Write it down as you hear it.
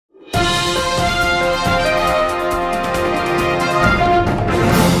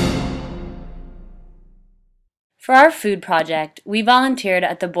For our food project, we volunteered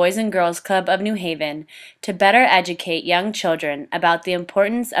at the Boys and Girls Club of New Haven to better educate young children about the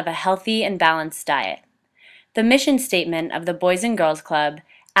importance of a healthy and balanced diet. The mission statement of the Boys and Girls Club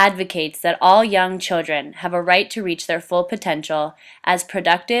advocates that all young children have a right to reach their full potential as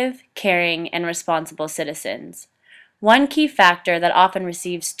productive, caring, and responsible citizens. One key factor that often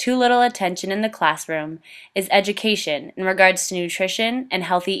receives too little attention in the classroom is education in regards to nutrition and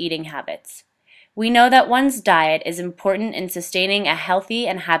healthy eating habits. We know that one's diet is important in sustaining a healthy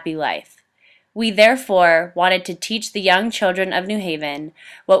and happy life. We therefore wanted to teach the young children of New Haven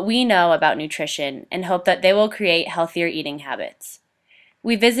what we know about nutrition and hope that they will create healthier eating habits.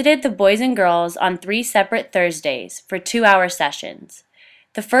 We visited the boys and girls on 3 separate Thursdays for 2-hour sessions.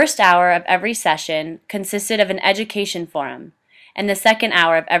 The first hour of every session consisted of an education forum, and the second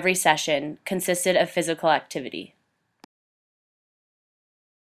hour of every session consisted of physical activity.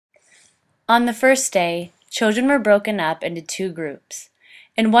 On the first day, children were broken up into 2 groups.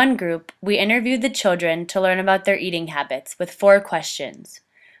 In one group, we interviewed the children to learn about their eating habits with 4 questions.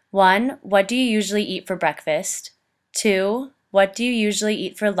 1. What do you usually eat for breakfast? 2. What do you usually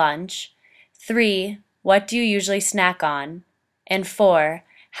eat for lunch? 3. What do you usually snack on? And 4.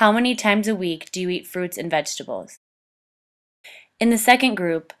 How many times a week do you eat fruits and vegetables? In the second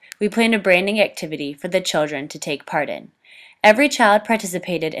group, we planned a branding activity for the children to take part in. Every child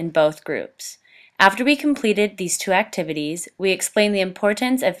participated in both groups. After we completed these 2 activities, we explained the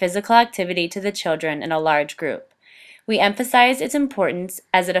importance of physical activity to the children in a large group. We emphasized its importance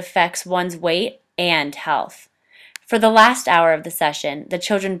as it affects one's weight and health. For the last hour of the session, the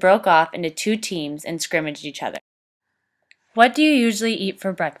children broke off into 2 teams and scrimmaged each other. What do you usually eat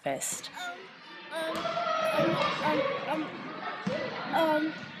for breakfast?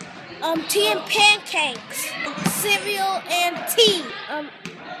 Tea and pancakes, cereal and tea,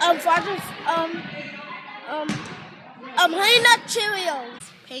 Honey Nut Cheerios,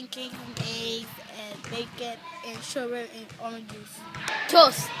 pancakes and eggs and bacon and sugar and orange juice.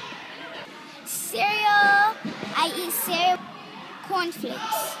 Toast. Cereal. I eat cereal,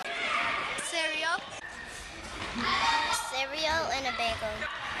 cornflakes. Cereal. Cereal and a bagel,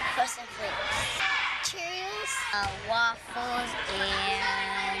 Frosted Flakes. Cheerios, waffles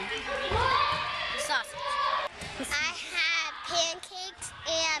and sausage. I had pancakes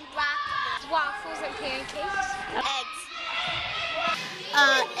and broccoli. Waffles and pancakes. Eggs.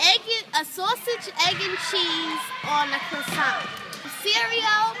 A sausage, egg, and cheese on a croissant.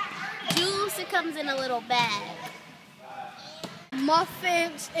 Cereal, juice, it comes in a little bag.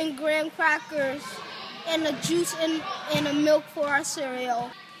 Muffins and graham crackers, and a juice and a milk for our cereal.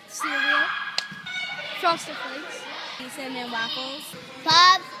 Cereal, Frosted Flakes, and then waffles.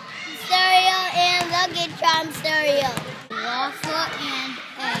 Pops, cereal, and Lucky Charms cereal. Waffle and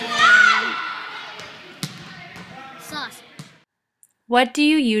sausage. What do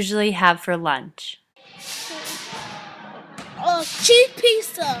you usually have for lunch? Cheese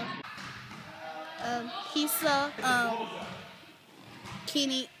pizza.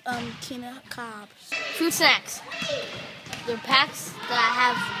 Keenan cobs. Fruit snacks. They're packs that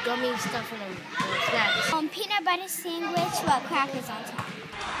have gummy stuff in them. Snacks. Peanut butter sandwich with crackers on top.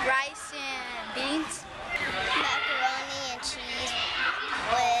 Rice and beans. Macaroni and cheese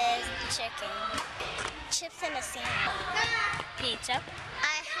with chicken. Chips and a sandwich. Pizza. I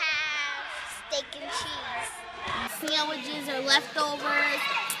have steak and cheese. Sandwiches or leftovers.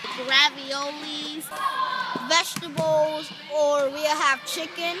 Raviolis. Vegetables, or we'll have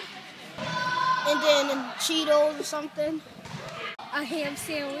chicken. And then Cheetos or something. A ham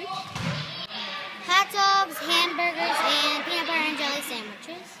sandwich. Hot dogs, hamburgers, and peanut butter and jelly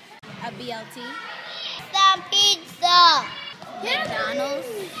sandwiches. A BLT. Some pizza. McDonald's.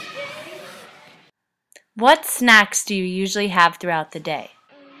 What snacks do you usually have throughout the day?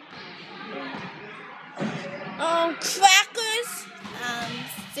 Crackers.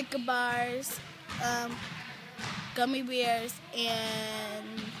 Sticker bars. Gummy bears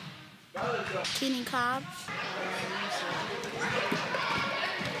and Keenan cobs.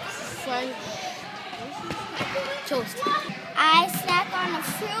 Toast. I snack on a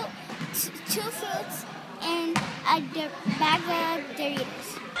fruit, 2 fruits, and a bag of Doritos.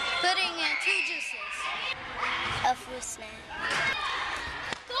 Pudding and 2 juices. A fruit snack.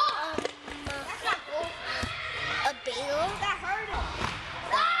 A bagel.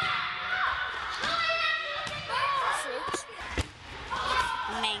 Fruit.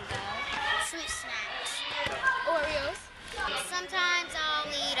 Mango. Fruit snacks. Oreos. Sometimes I'll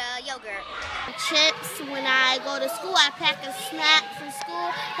eat yogurt. Chips. When I go to school, I pack a snack for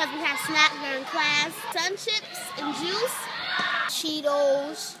school because we have snacks during class. Sun chips and juice.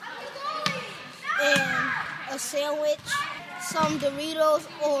 Cheetos. And a sandwich, some Doritos,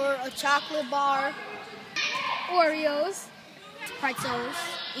 or a chocolate bar. Oreos, pretzels,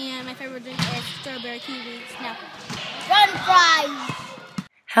 and my favorite drink is strawberry kiwi Snapple. French fries.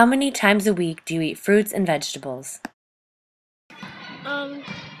 How many times a week do you eat fruits and vegetables?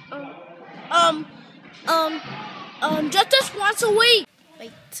 Just once a week.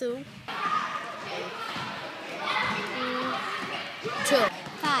 Like 2. 2. 5.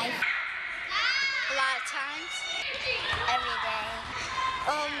 A lot of times. Every day.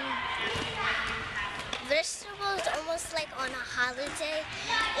 Vegetables almost like on a holiday,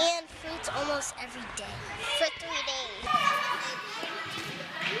 and fruits almost every day. For 3 days.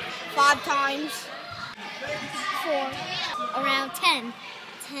 5 times. 4. Around 10.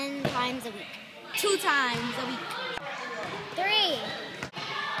 10 times a week. 2 times a week. 3.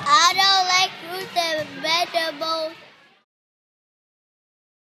 I don't like fruits and vegetables.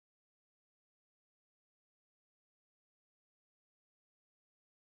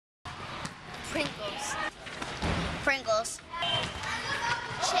 Pringles. Pringles.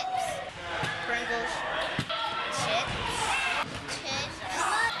 Chips. Pringles. Chips. Chips.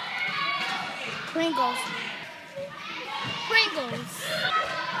 Pringles. Pringles.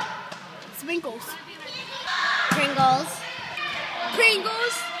 Sprinkles. Pringles.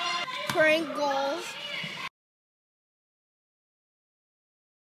 Pringles. Pringles.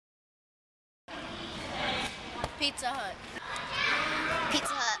 Pizza Hut.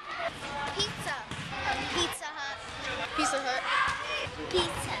 Pizza Hut. Pizza. Pizza Hut. Pizza Hut.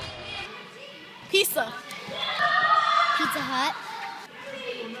 Pizza. Pizza. Pizza Hut.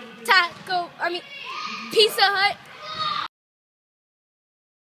 Pizza Hut.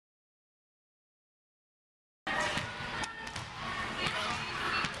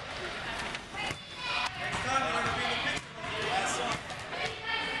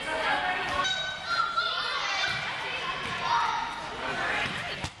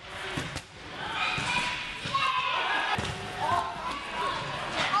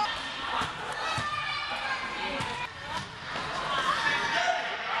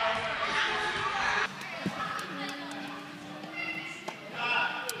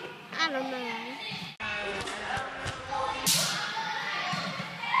 I don't know.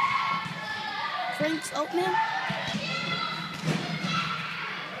 Frank's oatmeal.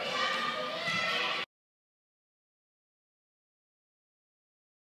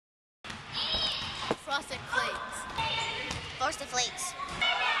 Frosted Flakes. Frosted Flakes.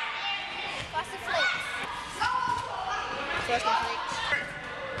 Frosted Flakes. Frosted Flakes.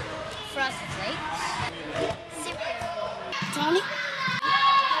 Frosted Flakes. Cereal. Tony.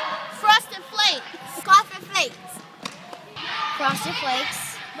 Frosted Flakes. Frosted Flakes. Frosted Flakes.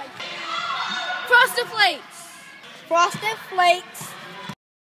 Frosted Flakes. Frosted Flakes.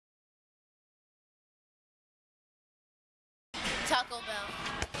 Taco Bell.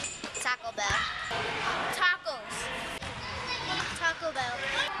 Taco Bell. Tacos. Taco Bell.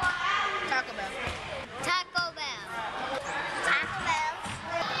 Taco Bell. Taco Bell.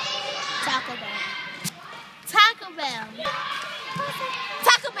 Taco Bell. Taco Bell. Taco Bell.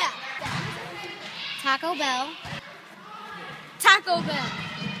 Taco Bell. Taco Bell. Taco Bell.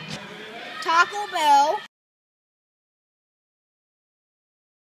 Taco Bell.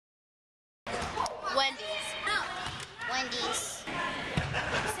 Wendy's. Wendy's.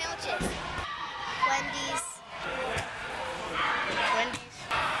 Sandwiches. Wendy's. Wendy's.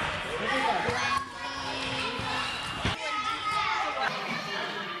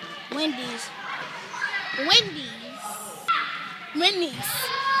 Wendy's. Wendy's.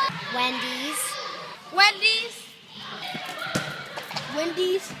 Wendy's. Wendy's.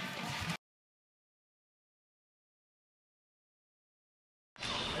 Wendy's.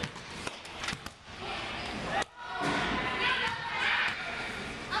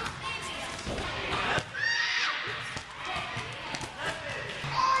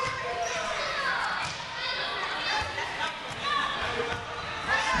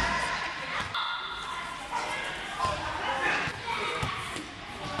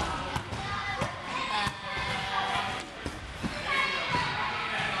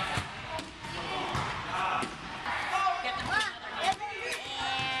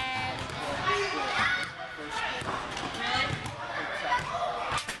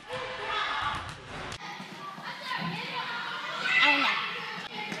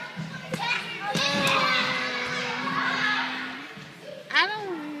 I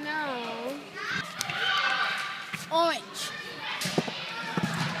don't know. Orange.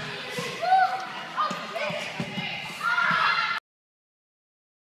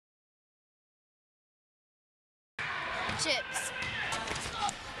 Chips.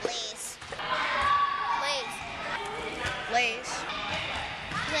 Lay's. Lay's.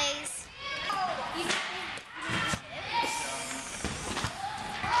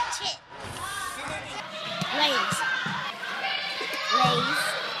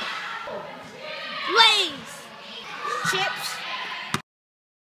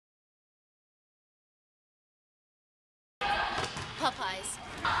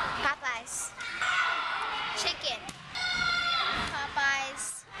 Popeyes. Popeyes. Chicken. Popeyes.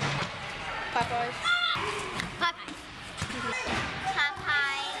 Popeyes. Popeyes.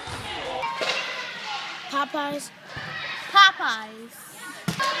 Popeyes. Popeyes. Popeyes.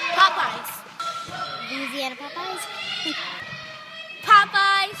 Popeyes. Louisiana Popeyes.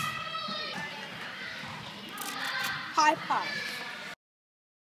 Popeyes. Popeyes.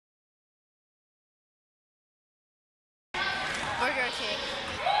 Burger King.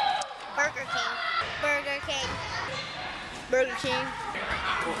 Burger King. Burger King. Burger King.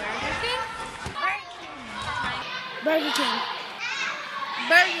 Burger King. Burger King.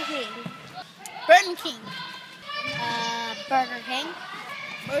 Burger King. Burger King. Burger King.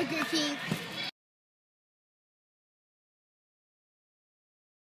 Burger King.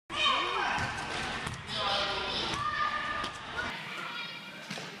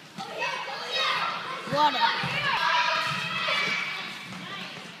 Water.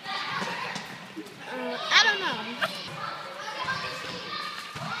 I don't know.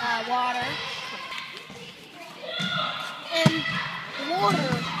 Water. And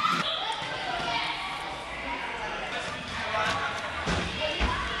water.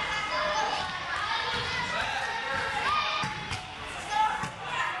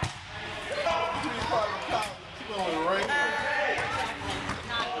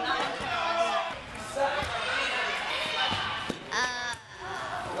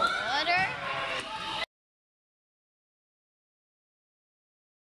 Water.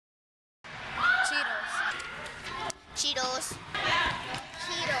 Cheetos.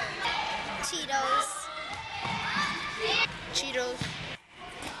 Cheetos. Cheetos.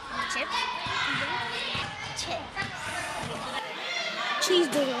 Chips. Cheese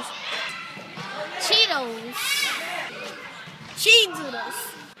doodles. Cheetos. Cheese doodles.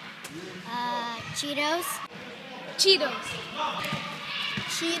 Cheetos. Cheetos.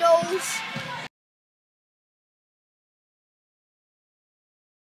 Cheetos.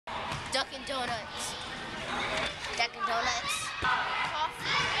 Dunkin' Donuts. Dunkin' Donuts.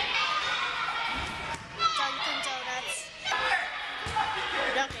 Dunkin' Donuts.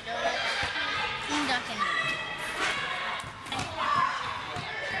 Dunkin' Donuts. Dunkin' Donuts.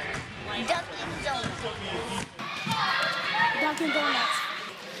 Dunkin' Donuts.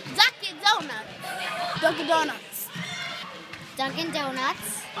 Dunkin' Donuts. Dunkin' Donuts. Dunkin'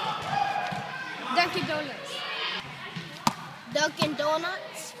 Donuts. Dunkin' Donuts. Dunkin'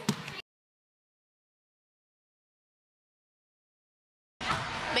 Donuts.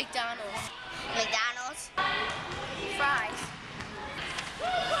 McDonald's. McDonald's. Fries.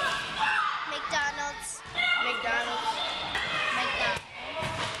 McDonald's. McDonald's. McDonald's.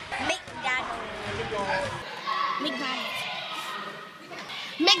 McDonald's.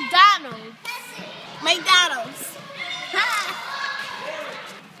 McDonald's. McDonald's.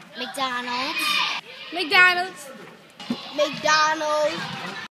 McDonald's. McDonald's. McDonald's.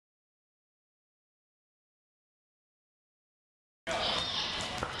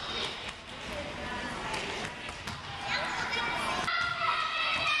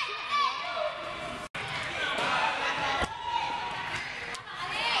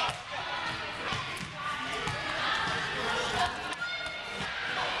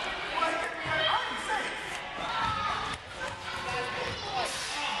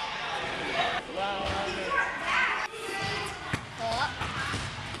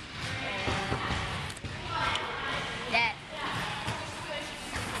 That.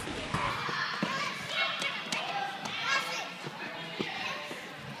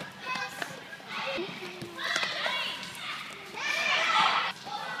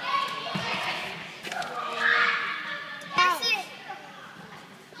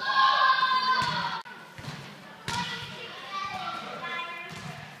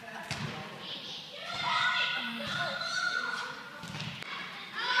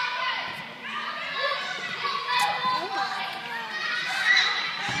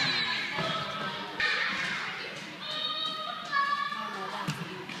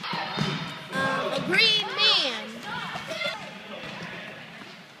 A green man.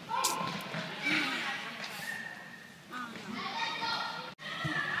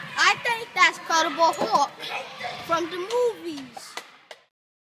 I think that's Incredible Hulk from the movies.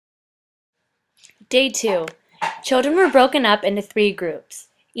 Day 2. Children were broken up into 3 groups.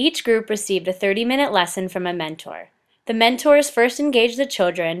 Each group received a 30-minute lesson from a mentor. The mentors first engaged the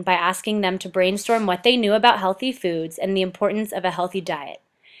children by asking them to brainstorm what they knew about healthy foods and the importance of a healthy diet.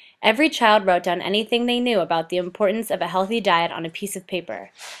 Every child wrote down anything they knew about the importance of a healthy diet on a piece of paper.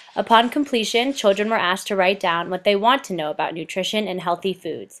 Upon completion, children were asked to write down what they want to know about nutrition and healthy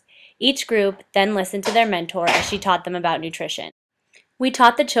foods. Each group then listened to their mentor as she taught them about nutrition. We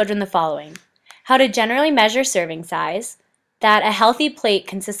taught the children the following: how to generally measure serving size, that a healthy plate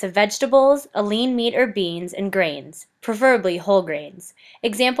consists of vegetables, a lean meat or beans, and grains, preferably whole grains.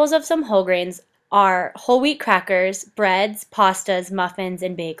 Examples of some whole grains are whole wheat crackers, breads, pastas, muffins,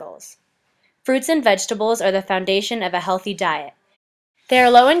 and bagels. Fruits and vegetables are the foundation of a healthy diet. They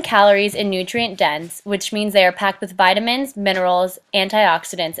are low in calories and nutrient dense, which means they are packed with vitamins, minerals,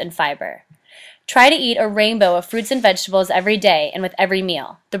 antioxidants, and fiber. Try to eat a rainbow of fruits and vegetables every day and with every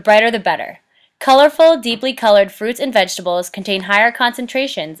meal. The brighter the better. Colorful, deeply colored fruits and vegetables contain higher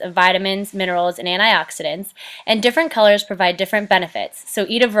concentrations of vitamins, minerals, and antioxidants, and different colors provide different benefits, so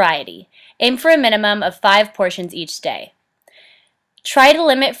eat a variety. Aim for a minimum of 5 portions each day. Try to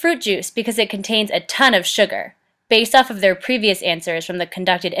limit fruit juice because it contains a ton of sugar. Based off of their previous answers from the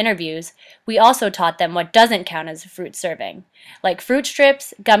conducted interviews, we also taught them what doesn't count as a fruit serving, like fruit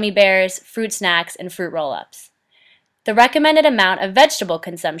strips, gummy bears, fruit snacks, and fruit roll-ups. The recommended amount of vegetable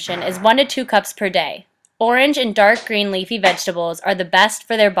consumption is 1 to 2 cups per day. Orange and dark green leafy vegetables are the best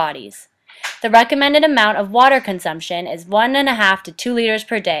for their bodies. The recommended amount of water consumption is 1.5 to 2 liters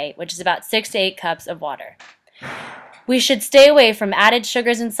per day, which is about 6 to 8 cups of water. We should stay away from added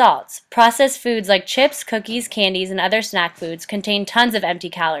sugars and salts. Processed foods like chips, cookies, candies, and other snack foods contain tons of empty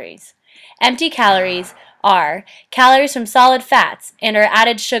calories. Empty calories are calories from solid fats and are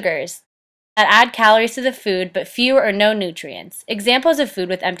added sugars that add calories to the food but few or no nutrients. Examples of food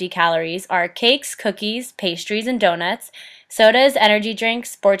with empty calories are cakes, cookies, pastries, and donuts, sodas, energy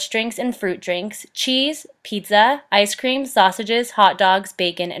drinks, sports drinks, and fruit drinks, cheese, pizza, ice cream, sausages, hot dogs,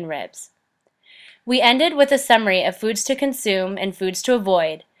 bacon, and ribs. We ended with a summary of foods to consume and foods to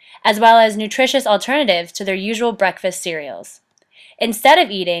avoid, as well as nutritious alternatives to their usual breakfast cereals. Instead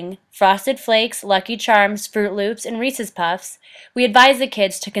of eating Frosted Flakes, Lucky Charms, Fruit Loops, and Reese's Puffs, we advise the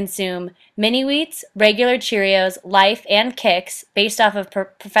kids to consume Mini-Wheats, regular Cheerios, Life, and Kix based off of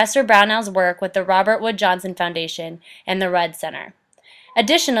Professor Brownell's work with the Robert Wood Johnson Foundation and the Rudd Center.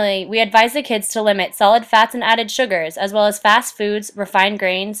 Additionally, we advise the kids to limit solid fats and added sugars, as well as fast foods, refined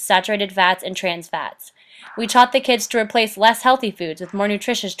grains, saturated fats, and trans fats. We taught the kids to replace less healthy foods with more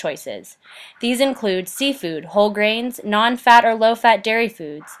nutritious choices. These include seafood, whole grains, non-fat or low-fat dairy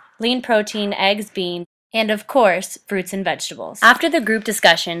foods, lean protein, eggs, beans, and of course, fruits and vegetables. After the group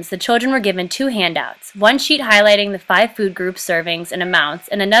discussions, the children were given 2 handouts, one sheet highlighting the 5 food group servings and amounts,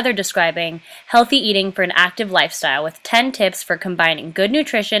 and another describing healthy eating for an active lifestyle with 10 tips for combining good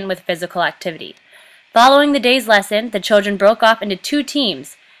nutrition with physical activity. Following the day's lesson, the children broke off into 2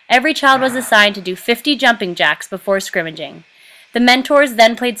 teams. Every child was assigned to do 50 jumping jacks before scrimmaging. The mentors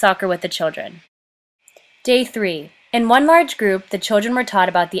then played soccer with the children. Day 3. In one large group, the children were taught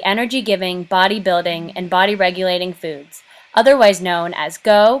about the energy-giving, body-building, and body-regulating foods, otherwise known as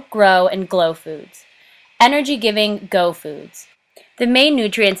GO, GROW, and GLOW foods. Energy-giving GO foods. The main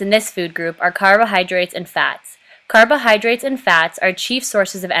nutrients in this food group are carbohydrates and fats. Carbohydrates and fats are chief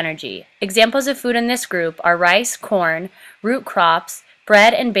sources of energy. Examples of food in this group are rice, corn, root crops,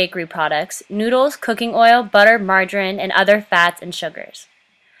 bread and bakery products, noodles, cooking oil, butter, margarine, and other fats and sugars.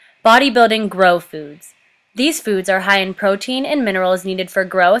 Bodybuilding GROW foods. These foods are high in protein and minerals needed for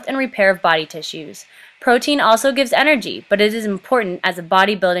growth and repair of body tissues. Protein also gives energy, but it is important as a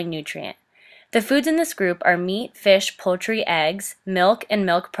bodybuilding nutrient. The foods in this group are meat, fish, poultry, eggs, milk and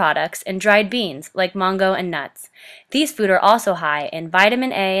milk products, and dried beans like mango and nuts. These foods are also high in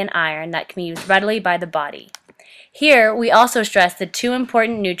vitamin A and iron that can be used readily by the body. Here, we also stress the 2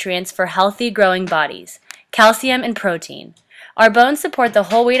 important nutrients for healthy growing bodies, calcium and protein. Our bones support the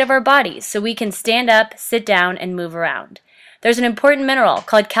whole weight of our bodies, so we can stand up, sit down, and move around. There's an important mineral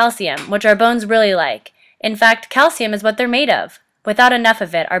called calcium, which our bones really like. In fact, calcium is what they're made of. Without enough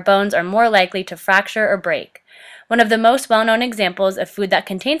of it, our bones are more likely to fracture or break. One of the most well-known examples of food that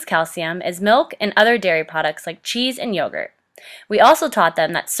contains calcium is milk and other dairy products like cheese and yogurt. We also taught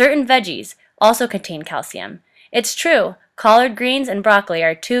them that certain veggies also contain calcium. It's true, collard greens and broccoli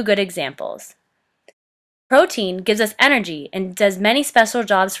are 2 good examples. Protein gives us energy and does many special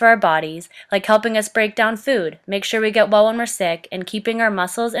jobs for our bodies, like helping us break down food, make sure we get well when we're sick, and keeping our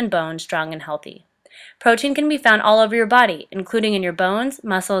muscles and bones strong and healthy. Protein can be found all over your body, including in your bones,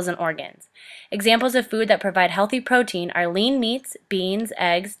 muscles, and organs. Examples of food that provide healthy protein are lean meats, beans,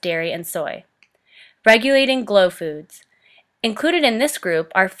 eggs, dairy, and soy. Regulating GLOW foods. Included in this group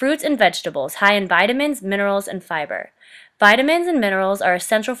are fruits and vegetables high in vitamins, minerals, and fiber. Vitamins and minerals are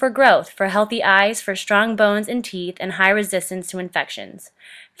essential for growth, for healthy eyes, for strong bones and teeth, and high resistance to infections.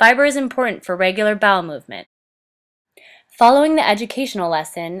 Fiber is important for regular bowel movement. Following the educational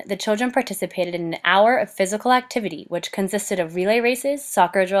lesson, the children participated in an hour of physical activity, which consisted of relay races,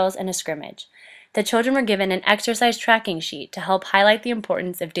 soccer drills, and a scrimmage. The children were given an exercise tracking sheet to help highlight the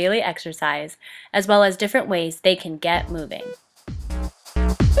importance of daily exercise, as well as different ways they can get moving.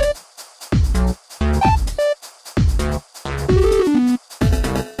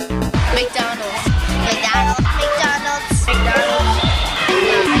 McDonald's, McDonald's, McDonald's, McDonald's,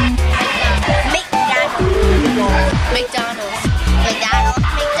 McDonald's, McDonald's,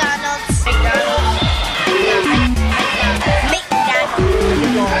 McDonald's, McDonald's,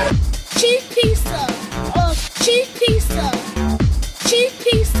 Cheese pizza, cheese pizza, cheese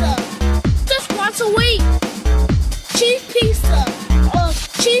pizza, just once a week. Cheese pizza,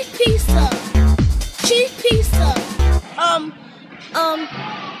 cheese pizza, cheese pizza,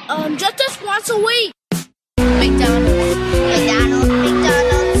 just once a week. McDonald's, McDonald's,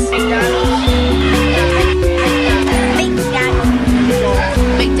 McDonald's, McDonald's, McDonald's,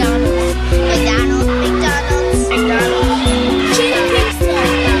 McDonald's, McDonald's, McDonald's, cheese pizza,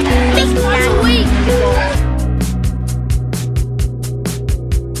 just once a week.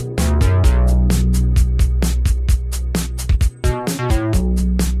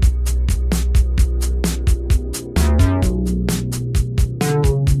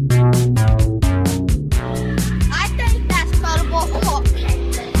 I think that's Incredible Hulk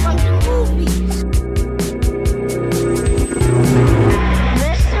from the movies.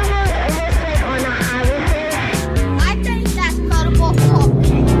 I think that's Incredible Hulk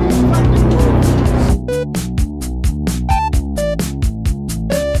from the movies.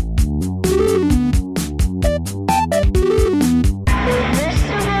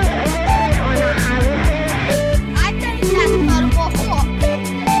 I think that's Incredible Hulk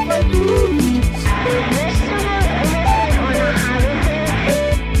from the movies.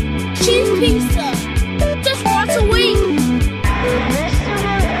 Cheese pizza, just once a week.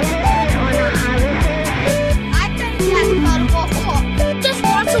 I think that's Incredible Hulk, just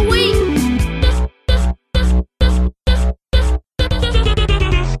once a week.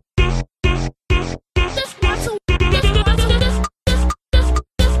 Just once a week.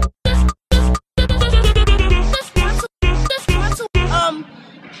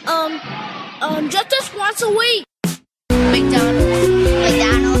 Just once a week. McDonald's,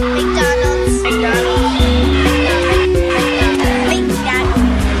 McDonald's, McDonald's, McDonald's, McDonald's,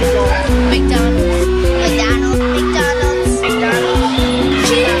 McDonald's, McDonald's, McDonald's,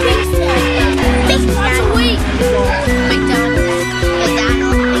 Cheese pizza, just once a week. McDonald's,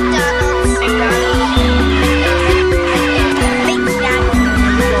 McDonald's, McDonald's, McDonald's,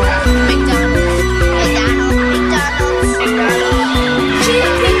 McDonald's, McDonald's,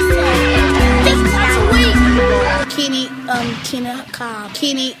 Cheese pizza, just once a week. Kina Cobb,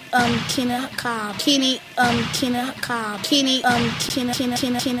 Kina Cobb, Kina Cobb, Kina Cobb, Kina Cobb, Kina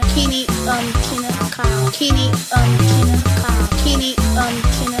Cobb,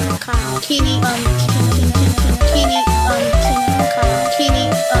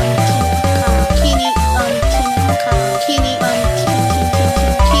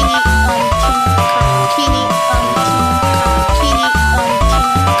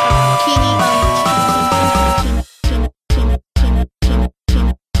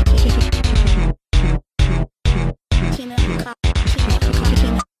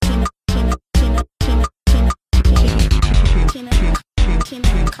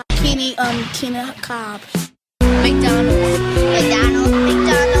 Kina Cobb, McDonald's, McDonald's,